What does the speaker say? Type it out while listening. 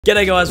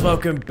G'day guys,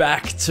 welcome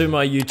back to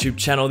my YouTube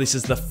channel. This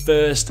is the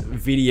first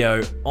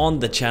video on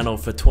the channel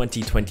for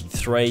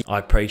 2023. I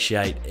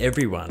appreciate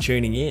everyone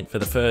tuning in for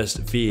the first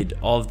vid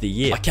of the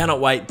year. I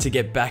cannot wait to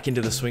get back into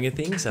the swing of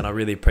things, and I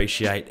really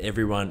appreciate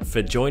everyone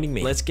for joining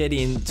me. Let's get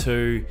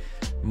into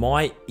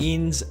my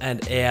ins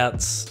and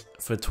outs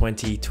for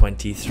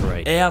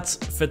 2023. Outs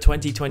for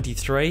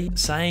 2023,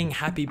 saying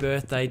happy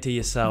birthday to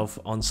yourself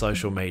on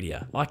social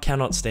media. I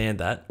cannot stand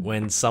that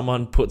when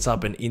someone puts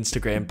up an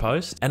Instagram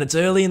post and it's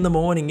early in the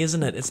morning,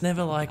 isn't it? It's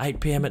never like 8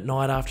 PM at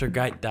night after a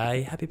great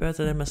day. Happy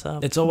birthday to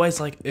myself. It's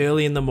always like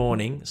early in the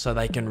morning so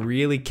they can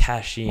really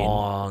cash in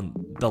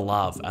on the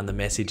love and the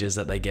messages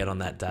that they get on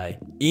that day.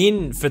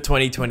 In for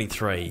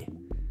 2023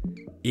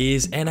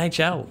 is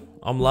NHL.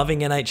 I'm loving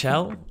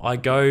NHL. I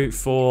go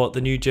for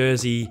the New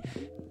Jersey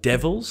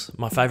Devils.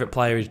 My favorite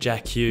player is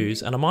Jack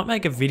Hughes, and I might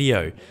make a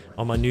video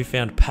on my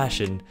newfound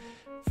passion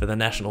for the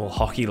National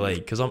Hockey League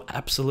because I'm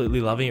absolutely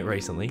loving it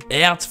recently.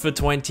 Out for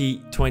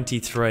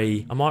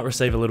 2023, I might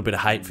receive a little bit of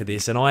hate for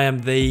this, and I am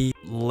the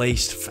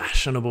least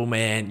fashionable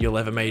man you'll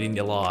ever meet in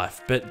your life,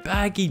 but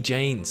baggy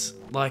jeans,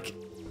 like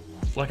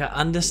I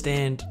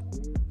understand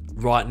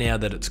right now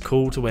that it's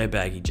cool to wear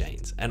baggy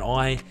jeans, and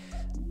I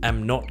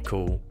am not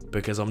cool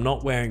because I'm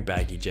not wearing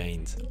baggy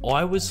jeans.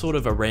 I was sort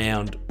of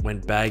around when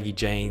baggy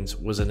jeans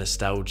was a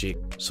nostalgic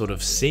sort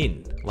of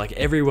sin. Like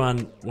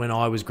everyone, when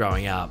I was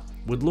growing up,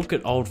 would look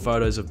at old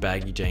photos of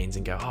baggy jeans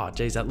and go, oh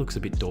geez, that looks a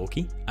bit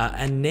dorky.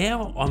 And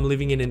now I'm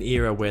living in an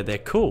era where they're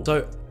cool.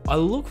 So I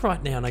look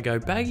right now and I go,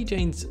 baggy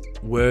jeans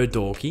were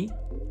dorky,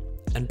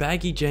 and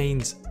baggy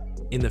jeans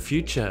in the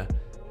future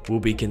will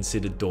be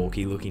considered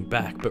dorky looking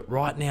back. But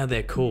right now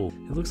they're cool.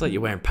 It looks like you're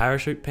wearing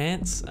parachute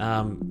pants.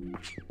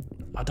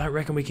 I don't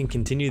reckon we can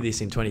continue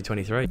this in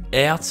 2023.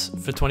 Out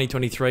for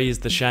 2023 is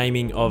the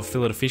shaming of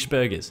fillet of fish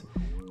burgers.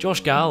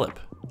 Josh Garlip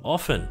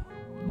often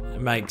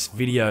makes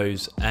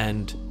videos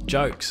and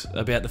jokes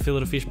about the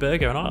fillet of fish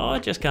burger, and I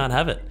just can't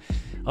have it.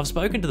 I've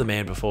spoken to the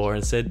man before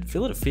and said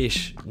fillet of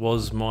fish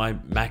was my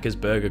Macca's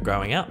burger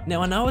growing up.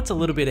 Now I know it's a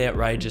little bit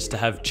outrageous to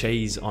have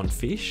cheese on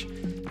fish,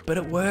 but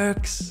it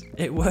works.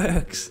 It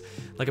works.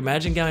 Like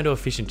imagine going to a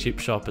fish and chip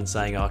shop and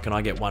saying, oh, can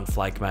I get one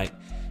flake, mate?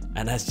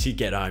 And as you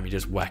get home, you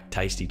just whack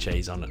tasty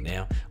cheese on it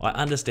now. I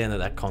understand that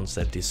that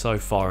concept is so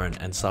foreign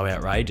and so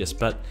outrageous,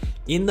 but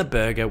in the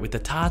burger with the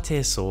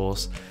tartare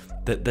sauce,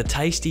 the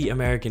tasty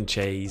American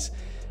cheese,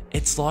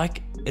 it's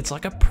like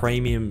a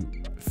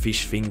premium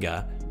fish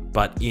finger,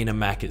 but in a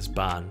Macca's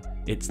bun.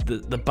 It's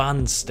the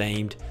bun's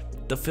steamed.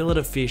 The fillet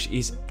of fish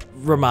is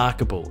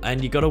remarkable,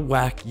 and you got to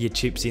whack your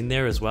chips in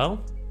there as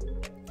well.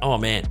 Oh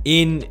man.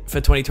 In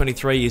for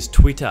 2023 is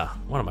Twitter,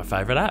 one of my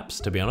favorite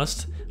apps, to be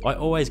honest. I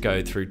always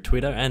go through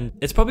Twitter, and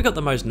it's probably got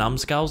the most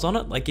numbskulls on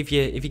it. Like if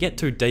you get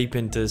too deep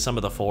into some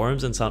of the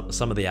forums and some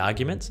of the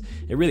arguments,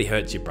 it really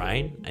hurts your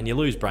brain and you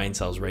lose brain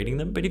cells reading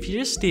them. But if you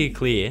just steer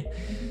clear,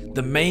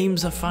 the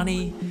memes are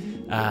funny,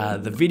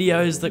 the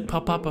videos that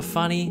pop up are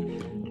funny.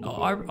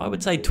 I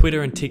would say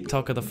Twitter and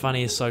TikTok are the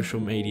funniest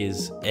social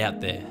medias out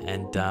there,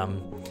 and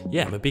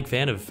yeah, I'm a big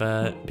fan of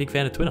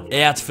Twitter.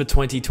 Out for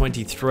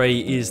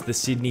 2023 is the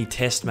Sydney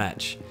Test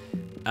match.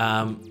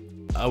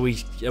 Are we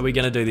going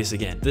to do this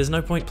again? There's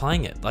no point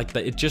playing it. Like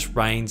it just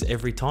rains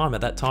every time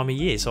at that time of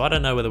year. So I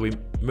don't know whether we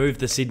move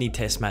the Sydney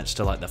Test match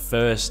to like the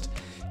first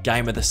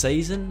game of the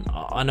season.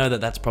 I know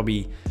that that's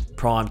probably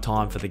prime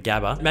time for the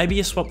Gabba. Maybe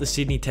you swap the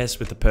Sydney Test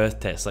with the Perth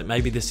Test. Like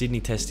maybe the Sydney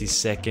Test is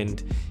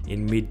second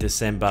in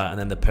mid-December, and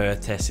then the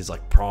Perth Test is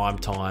like prime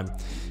time,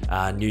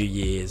 New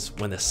Year's,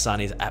 when the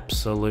sun is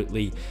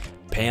absolutely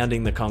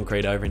pounding the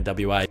concrete over in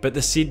WA. But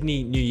the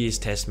Sydney New Year's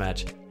Test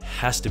match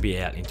has to be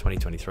out in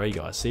 2023,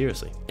 guys.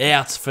 Seriously.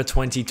 Out for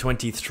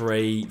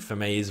 2023 for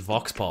me is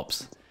Vox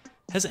Pops.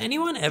 Has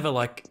anyone ever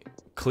like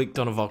clicked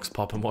on a Vox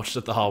Pop and watched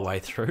it the whole way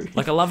through?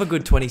 Like I love a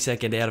good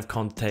 20-second out of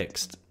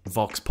context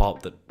Vox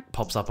Pop that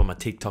pops up on my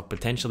TikTok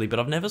potentially, but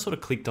I've never sort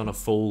of clicked on a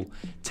full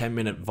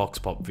 10-minute Vox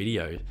Pop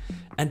video.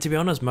 And to be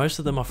honest, most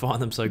of them I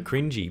find them so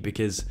cringy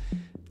because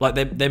like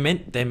they're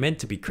meant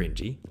to be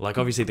cringy. Like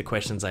obviously the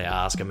questions they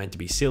ask are meant to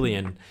be silly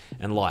and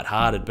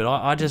lighthearted, but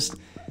I just,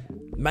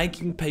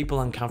 making people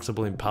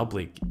uncomfortable in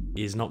public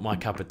is not my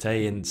cup of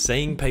tea, and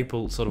seeing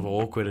people sort of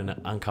awkward and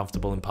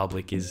uncomfortable in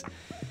public is,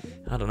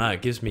 I don't know,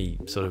 it gives me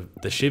sort of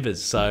the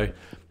shivers. So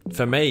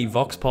for me,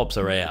 Vox Pops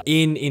are out.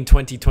 In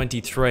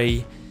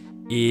 2023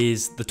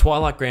 is the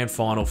Twilight Grand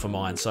Final for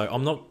mine. So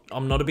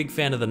I'm not a big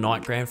fan of the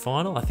night Grand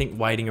Final. I think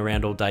waiting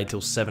around all day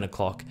till 7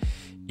 o'clock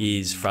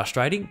is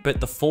frustrating,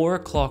 but the 4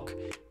 o'clock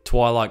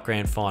Twilight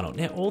Grand Final,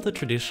 now all the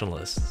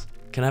traditionalists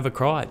can have a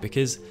cry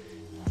because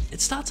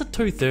it starts at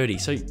 2:30,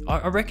 so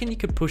I reckon you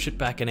could push it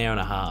back an hour and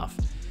a half.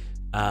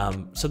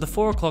 So the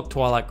 4 o'clock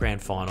Twilight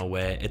Grand Final,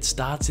 where it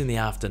starts in the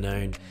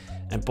afternoon,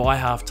 and by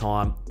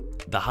halftime,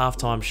 the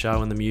halftime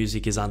show and the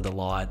music is under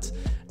lights,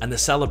 and the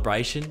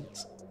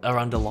celebrations are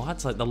under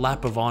lights, like the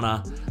lap of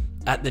honour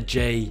at the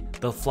G,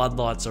 the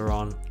floodlights are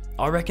on.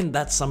 I reckon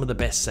that's some of the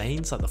best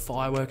scenes, like the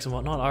fireworks and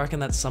whatnot. I reckon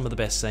that's some of the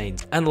best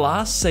scenes. And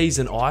last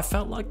season, I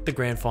felt like the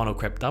grand final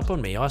crept up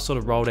on me. I sort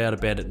of rolled out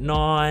of bed at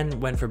 9,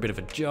 went for a bit of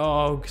a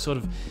jog, sort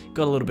of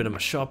got a little bit of my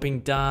shopping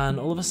done.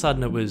 All of a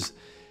sudden it was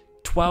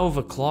 12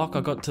 o'clock.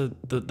 I got to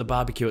the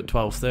barbecue at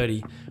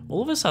 12:30.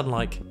 All of a sudden,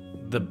 like,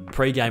 the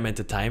pre-game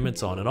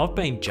entertainment's on and I've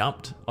been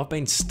jumped. I've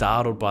been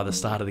startled by the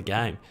start of the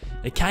game.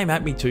 It came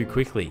at me too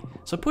quickly.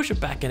 So push it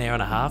back an hour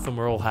and a half and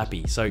we're all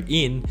happy. So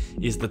in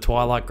is the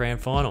Twilight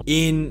Grand Final.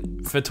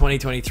 In for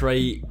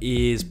 2023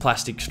 is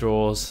plastic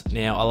straws.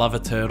 Now, I love a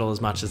turtle as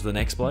much as the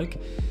next bloke,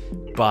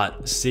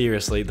 but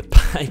seriously, the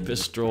paper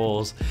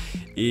straws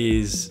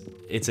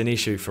it's an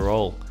issue for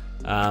all.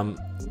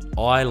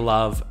 I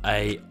love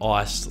a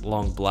iced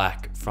long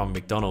black from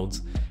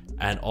McDonald's,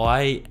 and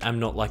I am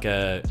not like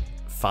a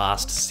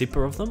fast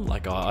sipper of them.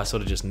 Like I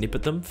sort of just nip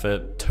at them for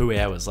 2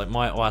 hours. Like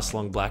my ice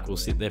long black will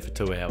sit there for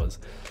 2 hours.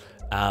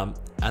 And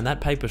that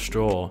paper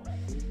straw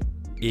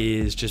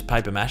is just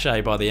paper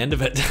mache by the end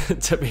of it,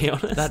 to be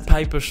honest. That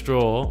paper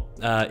straw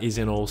is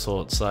in all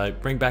sorts. So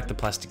bring back the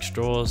plastic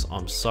straws.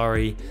 I'm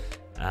sorry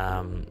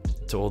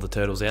to all the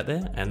turtles out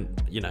there. And,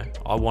 you know,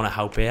 I want to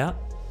help out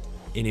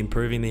in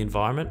improving the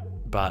environment,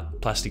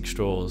 but plastic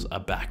straws are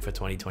back for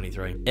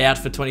 2023. Out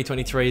for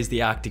 2023 is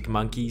the Arctic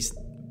Monkeys.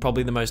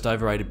 Probably the most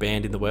overrated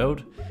band in the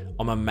world.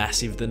 I'm a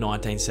massive The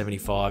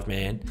 1975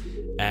 man,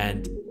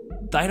 and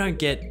they don't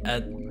get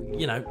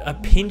a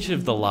pinch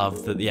of the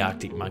love that the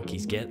Arctic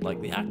Monkeys get. Like,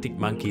 the Arctic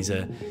Monkeys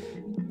are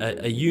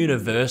a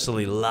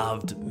universally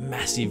loved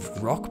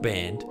massive rock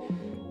band,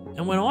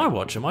 and when I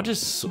watch them,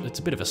 it's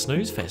a bit of a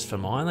snooze fest for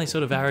mine. They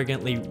sort of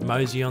arrogantly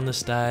mosey on the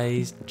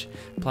stage,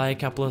 play a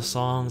couple of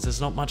songs,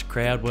 there's not much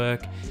crowd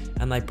work,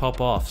 and they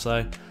pop off.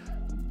 So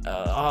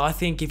I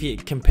think if you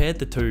compared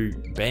the two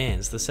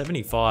bands, the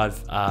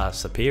 75 are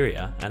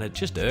superior, and it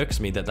just irks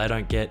me that they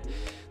don't get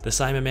the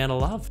same amount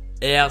of love.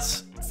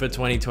 Outs for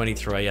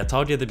 2023. I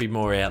told you there'd be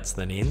more outs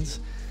than ins.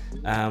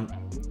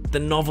 The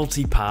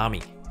novelty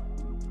palmy.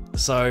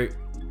 So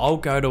I'll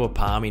go to a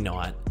palmy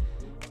night,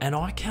 and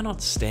I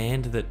cannot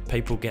stand that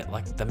people get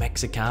like the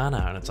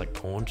Mexicana, and it's like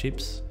corn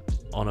chips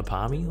on a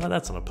palmy. Like,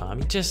 that's not a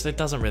palmy. It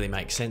doesn't really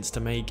make sense to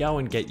me. Go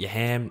and get your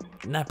ham,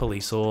 Napoli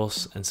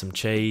sauce, and some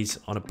cheese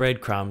on a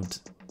breadcrumbed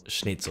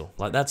schnitzel.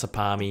 Like, that's a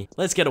palmy.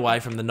 Let's get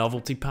away from the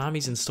novelty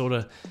palmies and sort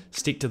of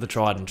stick to the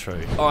tried and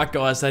true. Alright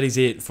guys, that is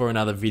it for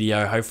another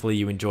video. Hopefully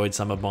you enjoyed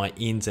some of my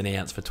ins and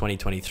outs for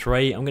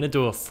 2023. I'm going to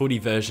do a footy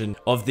version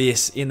of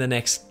this in the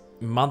next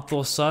month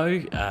or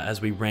so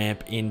as we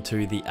ramp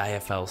into the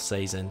AFL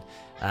season.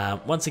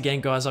 Once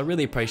again, guys, I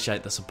really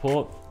appreciate the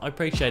support. I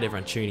appreciate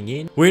everyone tuning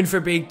in. We're in for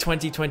a big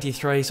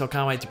 2023, so I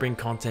can't wait to bring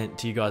content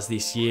to you guys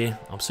this year.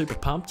 I'm super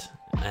pumped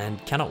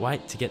and cannot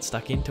wait to get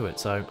stuck into it.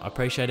 So I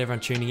appreciate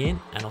everyone tuning in,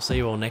 and I'll see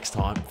you all next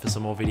time for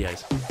some more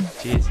videos.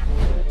 Cheers.